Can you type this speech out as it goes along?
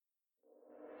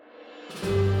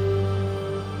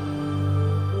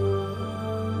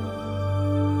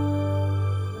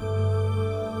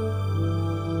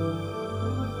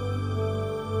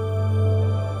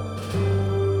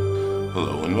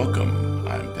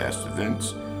Pastor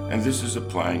Vince, and this is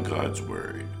Applying God's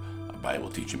Word, a Bible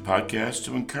teaching podcast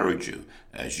to encourage you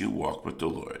as you walk with the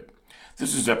Lord.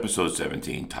 This is episode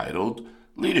 17, titled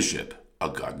Leadership, a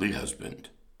Godly Husband.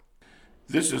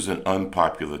 This is an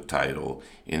unpopular title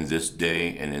in this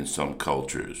day and in some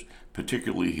cultures,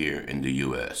 particularly here in the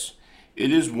U.S.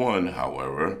 It is one,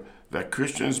 however, that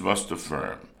Christians must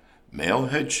affirm. Male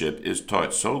headship is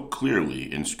taught so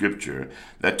clearly in Scripture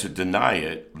that to deny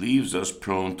it leaves us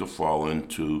prone to fall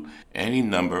into any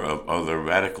number of other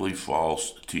radically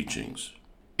false teachings.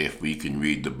 If we can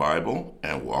read the Bible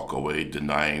and walk away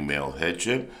denying male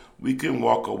headship, we can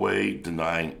walk away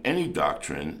denying any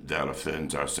doctrine that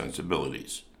offends our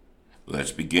sensibilities.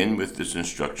 Let's begin with this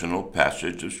instructional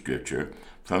passage of Scripture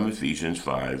from Ephesians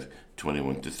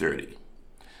 5:21-30.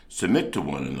 Submit to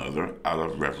one another out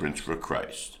of reverence for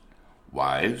Christ.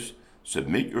 Wives,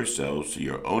 submit yourselves to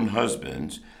your own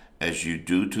husbands as you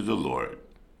do to the Lord.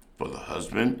 For the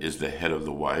husband is the head of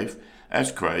the wife,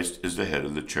 as Christ is the head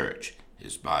of the church,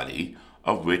 his body,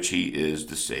 of which he is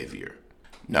the Savior.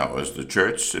 Now, as the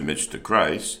church submits to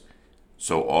Christ,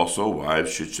 so also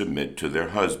wives should submit to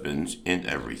their husbands in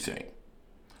everything.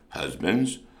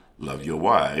 Husbands, love your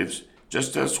wives,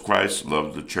 just as Christ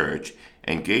loved the church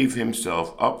and gave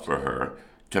himself up for her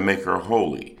to make her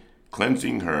holy,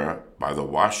 cleansing her by the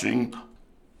washing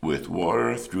with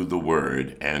water through the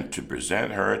word, and to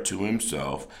present her to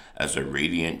himself as a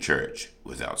radiant church,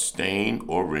 without stain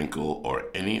or wrinkle or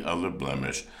any other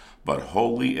blemish, but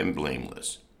holy and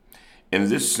blameless. In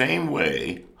this same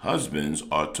way, husbands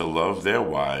ought to love their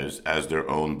wives as their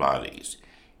own bodies.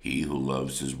 He who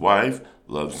loves his wife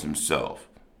loves himself.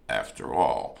 After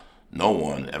all, no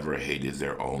one ever hated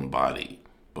their own body,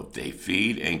 but they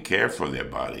feed and care for their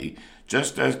body,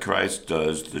 just as Christ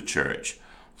does the church,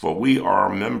 for we are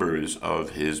members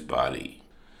of his body.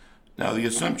 Now the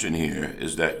assumption here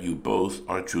is that you both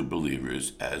are true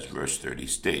believers, as verse 30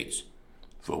 states,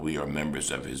 for we are members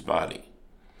of his body.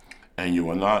 And you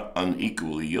are not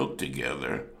unequally yoked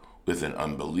together with an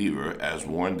unbeliever, as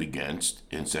warned against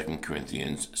in 2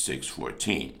 Corinthians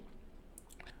 6:14.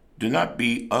 Do not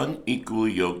be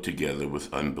unequally yoked together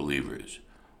with unbelievers.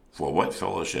 For what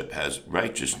fellowship has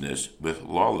righteousness with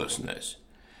lawlessness?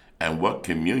 And what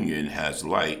communion has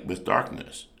light with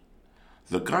darkness?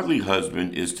 The godly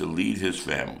husband is to lead his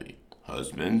family.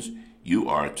 Husbands, you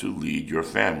are to lead your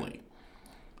family.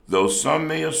 Though some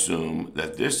may assume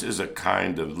that this is a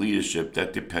kind of leadership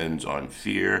that depends on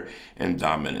fear and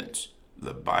dominance,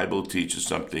 the Bible teaches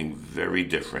something very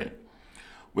different.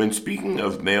 When speaking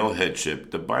of male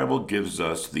headship, the Bible gives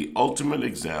us the ultimate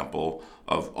example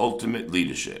of ultimate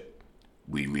leadership.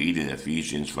 We read in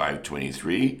Ephesians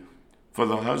 5:23, for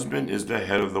the husband is the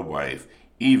head of the wife,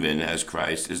 even as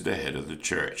Christ is the head of the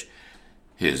church,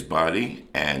 his body,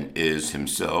 and is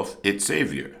himself its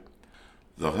Savior.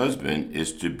 The husband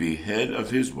is to be head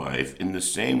of his wife in the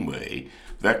same way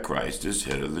that Christ is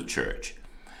head of the church.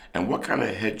 And what kind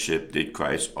of headship did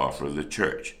Christ offer the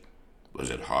church? Was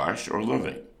it harsh or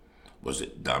loving? Was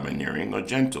it domineering or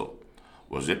gentle?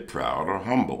 Was it proud or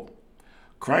humble?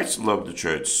 Christ loved the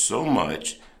church so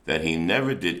much that he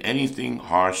never did anything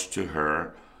harsh to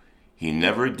her. He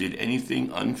never did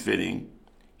anything unfitting.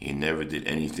 He never did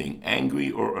anything angry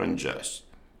or unjust.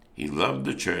 He loved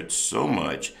the church so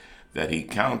much that he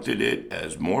counted it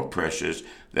as more precious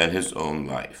than his own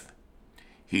life.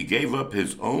 He gave up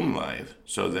his own life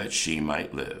so that she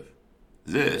might live.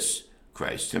 This,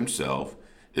 Christ himself,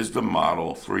 is the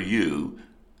model for you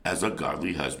as a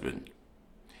godly husband.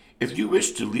 If you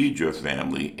wish to lead your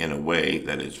family in a way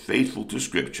that is faithful to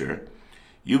Scripture,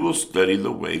 you will study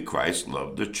the way Christ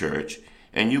loved the church,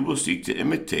 and you will seek to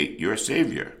imitate your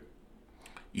Savior.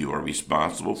 You are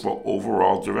responsible for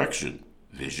overall direction,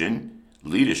 vision,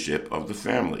 leadership of the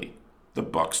family. The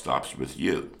buck stops with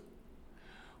you.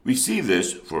 We see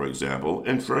this, for example,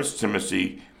 in 1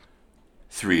 Timothy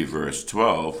 3 verse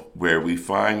 12, where we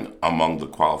find among the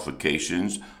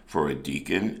qualifications for a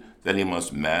deacon that he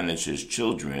must manage his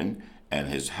children and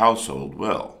his household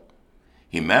well.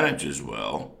 He manages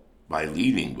well by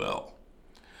leading well.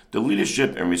 The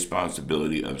leadership and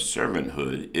responsibility of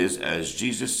servanthood is as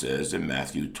Jesus says in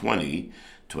Matthew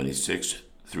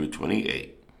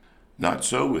 20:26-28. Not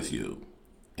so with you.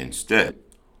 Instead,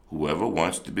 whoever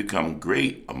wants to become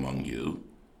great among you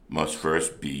must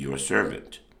first be your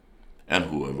servant. And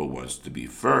whoever wants to be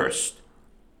first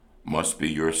must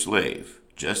be your slave,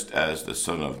 just as the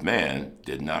Son of Man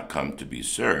did not come to be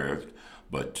served,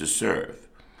 but to serve,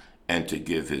 and to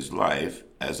give his life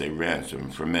as a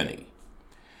ransom for many.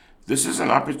 This is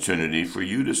an opportunity for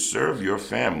you to serve your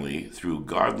family through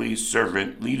godly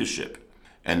servant leadership.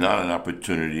 and not an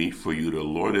opportunity for you to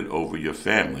lord it over your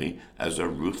family as a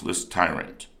ruthless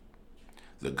tyrant.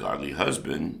 The godly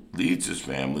husband leads his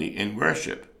family in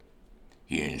worship.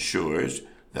 He ensures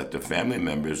that the family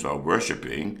members are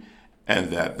worshiping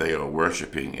and that they are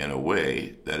worshiping in a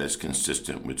way that is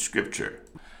consistent with Scripture.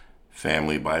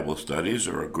 Family Bible studies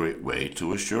are a great way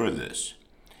to assure this.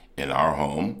 In our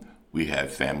home, we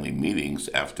have family meetings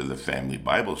after the family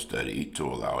Bible study to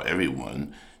allow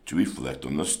everyone to reflect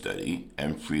on the study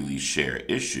and freely share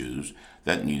issues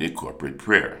that needed corporate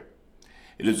prayer.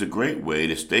 It is a great way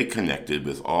to stay connected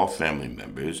with all family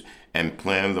members and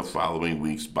plan the following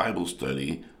week's Bible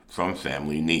study from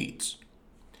family needs.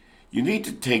 You need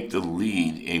to take the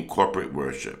lead in corporate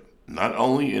worship, not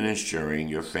only in ensuring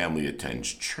your family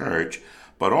attends church,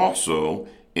 but also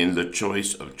in the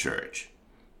choice of church.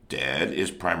 Dad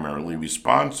is primarily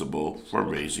responsible for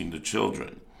raising the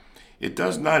children. It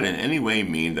does not in any way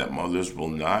mean that mothers will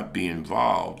not be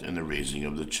involved in the raising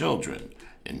of the children.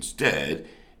 Instead,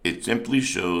 it simply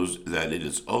shows that it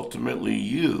is ultimately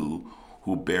you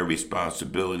who bear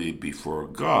responsibility before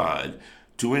God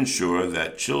to ensure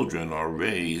that children are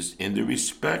raised in the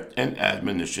respect and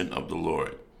admonition of the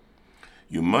Lord.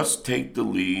 You must take the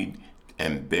lead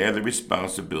and bear the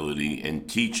responsibility in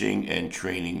teaching and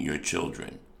training your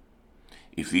children.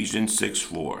 Ephesians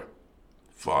 6:4.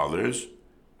 Fathers,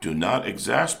 do not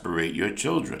exasperate your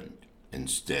children.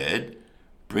 Instead,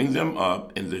 bring them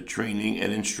up in the training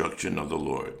and instruction of the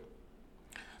Lord.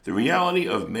 The reality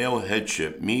of male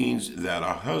headship means that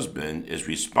a husband is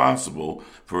responsible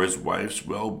for his wife's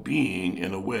well-being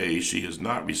in a way she is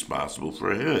not responsible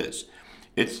for his.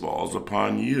 It falls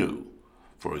upon you,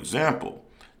 for example,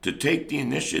 to take the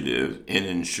initiative in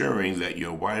ensuring that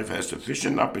your wife has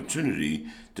sufficient opportunity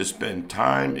to spend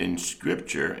time in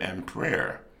Scripture and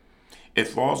prayer. It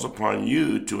falls upon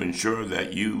you to ensure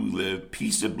that you live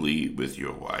peaceably with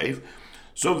your wife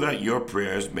so that your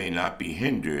prayers may not be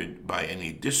hindered by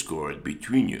any discord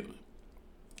between you.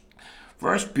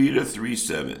 1 Peter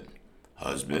 3:7.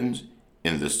 Husbands,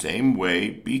 in the same way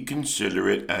be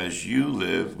considerate as you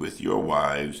live with your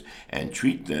wives and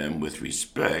treat them with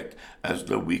respect as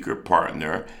the weaker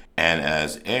partner and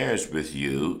as heirs with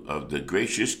you of the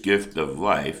gracious gift of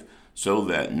life, so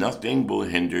that nothing will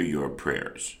hinder your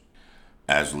prayers.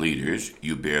 As leaders,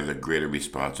 you bear the greater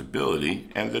responsibility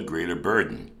and the greater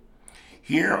burden.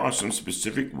 Here are some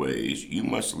specific ways you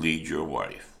must lead your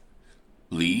wife.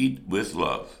 Lead with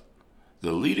love.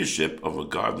 The leadership of a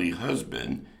godly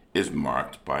husband is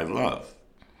marked by love.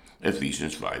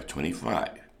 Ephesians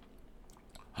 5:25.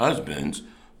 Husbands,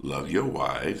 love your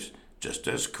wives just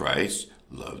as Christ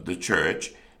loved the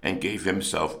church and gave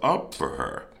himself up for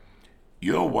her.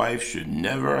 Your wife should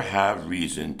never have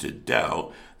reason to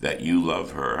doubt that you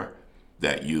love her,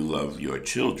 that you love your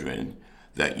children,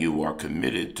 that you are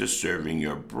committed to serving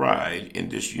your bride in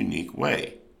this unique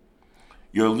way.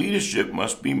 Your leadership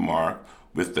must be marked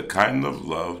with the kind of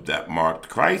love that marked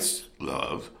Christ's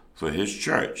love for his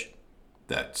church.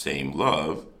 That same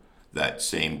love, that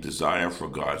same desire for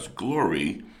God's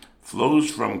glory, flows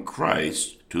from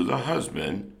Christ to the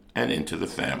husband and into the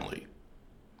family.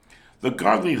 The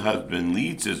godly husband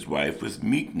leads his wife with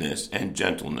meekness and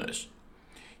gentleness.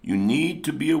 You need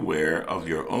to be aware of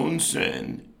your own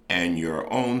sin and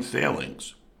your own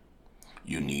failings.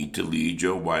 You need to lead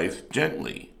your wife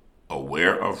gently,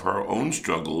 aware of her own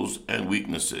struggles and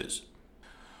weaknesses.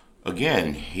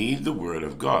 Again, heed the word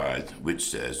of God, which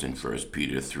says in 1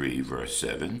 Peter 3, verse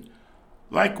 7,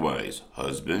 Likewise,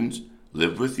 husbands,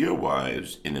 live with your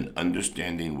wives in an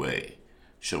understanding way,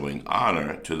 showing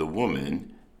honor to the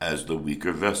woman as the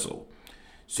weaker vessel,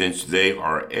 since they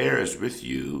are heirs with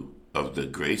you of the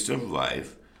grace of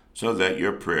life, so that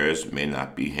your prayers may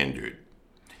not be hindered.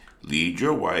 Lead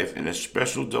your wife in a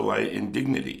special delight in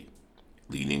dignity,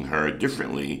 leading her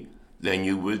differently than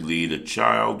you would lead a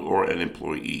child or an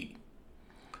employee.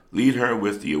 Lead her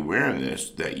with the awareness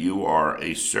that you are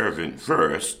a servant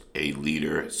first, a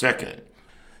leader second.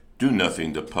 Do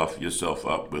nothing to puff yourself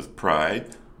up with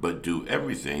pride, but do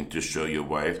everything to show your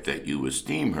wife that you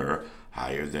esteem her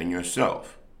higher than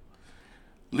yourself.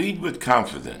 Lead with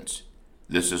confidence.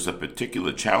 This is a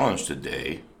particular challenge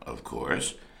today, of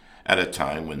course, at a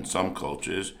time when some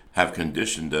cultures have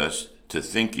conditioned us to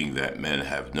thinking that men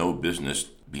have no business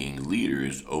being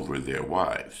leaders over their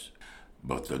wives.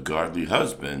 But the godly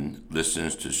husband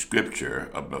listens to Scripture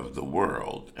above the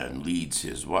world and leads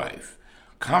his wife,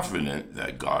 confident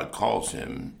that God calls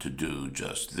him to do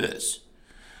just this.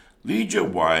 Lead your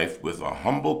wife with a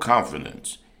humble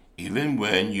confidence, even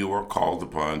when you are called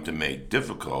upon to make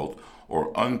difficult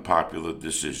or unpopular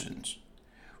decisions.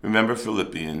 Remember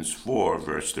Philippians 4,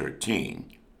 verse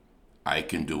 13. I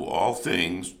can do all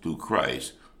things through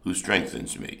Christ who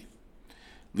strengthens me.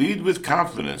 Lead with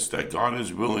confidence that God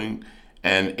is willing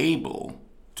and able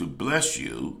to bless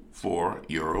you for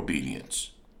your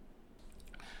obedience.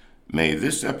 May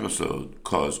this episode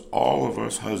cause all of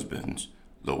us husbands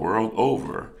the world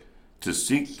over to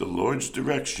seek the Lord's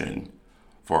direction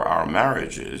for our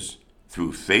marriages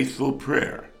through faithful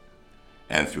prayer,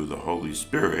 and through the Holy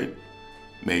Spirit,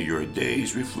 may your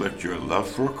days reflect your love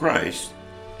for Christ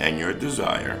and your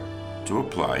desire to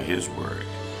apply His Word.